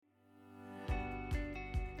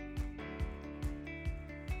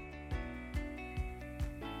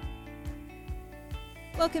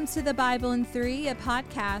Welcome to the Bible in 3, a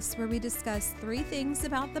podcast where we discuss 3 things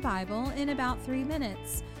about the Bible in about 3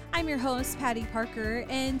 minutes. I'm your host, Patty Parker,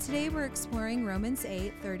 and today we're exploring Romans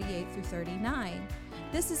 8, 38 through 39.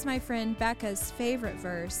 This is my friend Becca's favorite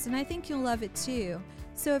verse, and I think you'll love it too.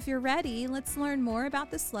 So if you're ready, let's learn more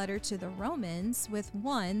about this letter to the Romans with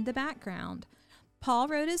 1, the background. Paul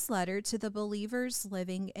wrote his letter to the believers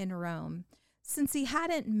living in Rome. Since he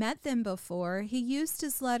hadn't met them before, he used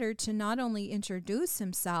his letter to not only introduce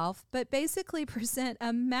himself, but basically present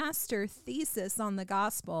a master thesis on the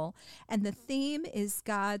gospel, and the theme is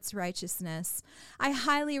God's righteousness. I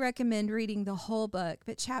highly recommend reading the whole book,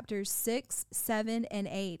 but chapters 6, 7, and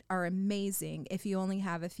 8 are amazing if you only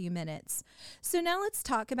have a few minutes. So now let's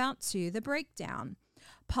talk about 2, the breakdown.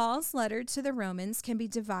 Paul's letter to the Romans can be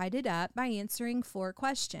divided up by answering 4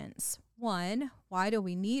 questions. 1, why do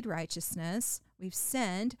we need righteousness? We've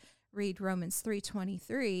sinned. Read Romans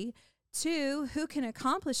 3:23. 2, who can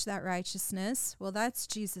accomplish that righteousness? Well, that's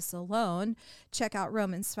Jesus alone. Check out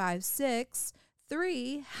Romans 5:6.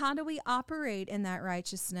 3, how do we operate in that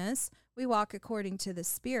righteousness? We walk according to the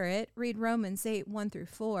Spirit. Read Romans 8:1 through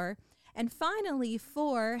 4. And finally,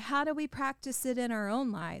 4, how do we practice it in our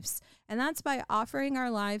own lives? And that's by offering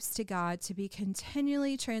our lives to God to be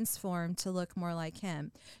continually transformed to look more like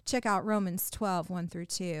Him. Check out Romans 12:1 through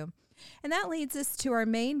 2. And that leads us to our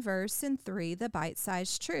main verse in 3, the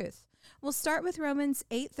bite-sized truth. We'll start with Romans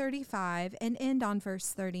 8:35 and end on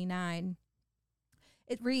verse 39.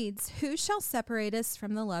 It reads, who shall separate us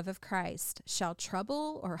from the love of Christ? Shall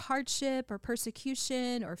trouble or hardship or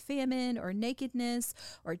persecution or famine or nakedness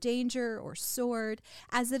or danger or sword?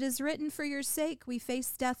 As it is written, for your sake we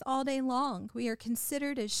face death all day long. We are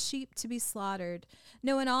considered as sheep to be slaughtered.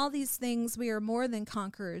 No, in all these things we are more than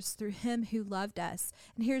conquerors through Him who loved us.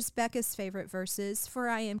 And here's Becca's favorite verses. For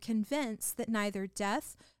I am convinced that neither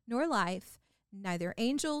death nor life, neither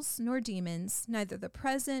angels nor demons, neither the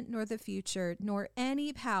present nor the future, nor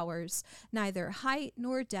any powers, neither height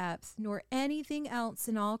nor depth, nor anything else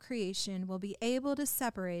in all creation will be able to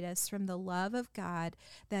separate us from the love of God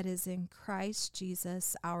that is in Christ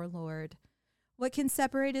Jesus our Lord. What can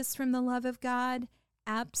separate us from the love of God?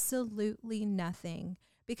 Absolutely nothing.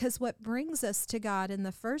 Because what brings us to God in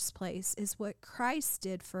the first place is what Christ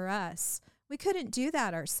did for us. We couldn't do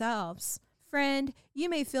that ourselves. Friend, you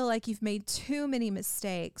may feel like you've made too many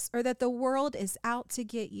mistakes, or that the world is out to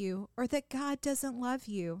get you, or that God doesn't love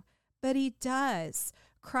you. But He does.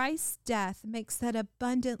 Christ's death makes that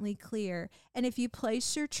abundantly clear. And if you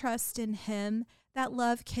place your trust in Him, that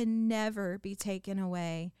love can never be taken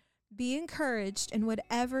away. Be encouraged in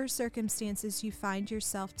whatever circumstances you find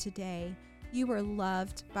yourself today. You are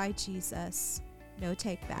loved by Jesus. No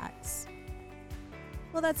takebacks.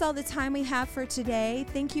 Well, that's all the time we have for today.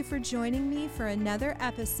 Thank you for joining me for another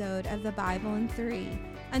episode of the Bible in 3.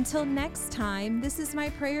 Until next time, this is my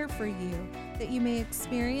prayer for you, that you may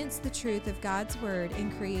experience the truth of God's Word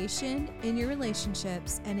in creation, in your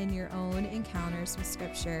relationships, and in your own encounters with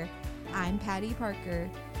Scripture. I'm Patty Parker.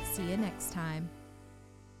 See you next time.